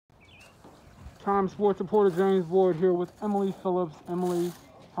Time sports reporter James Boyd here with Emily Phillips. Emily,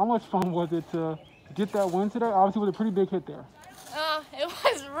 how much fun was it to get that win today? Obviously, with a pretty big hit there. It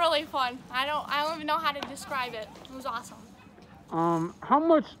was really fun. I don't even know how to describe it. It was awesome. How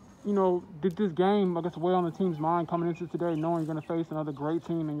much, did this game, I guess, weigh on the team's mind coming into today, knowing you're going to face another great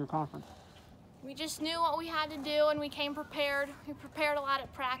team in your conference? We just knew what we had to do, and we came prepared. We prepared a lot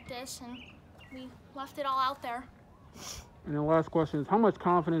at practice, and we left it all out there. And the last question is, how much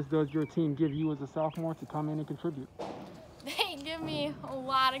confidence does your team give you as a sophomore to come in and contribute? They give me a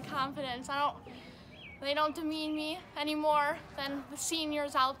lot of confidence. They don't demean me any more than the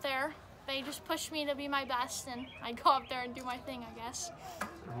seniors out there. They just push me to be my best, and I go up there and do my thing, I guess.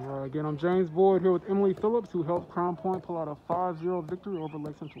 All right, again, I'm James Boyd here with Emily Phillips, who helped Crown Point pull out a 5-0 victory over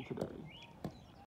Lake Central today.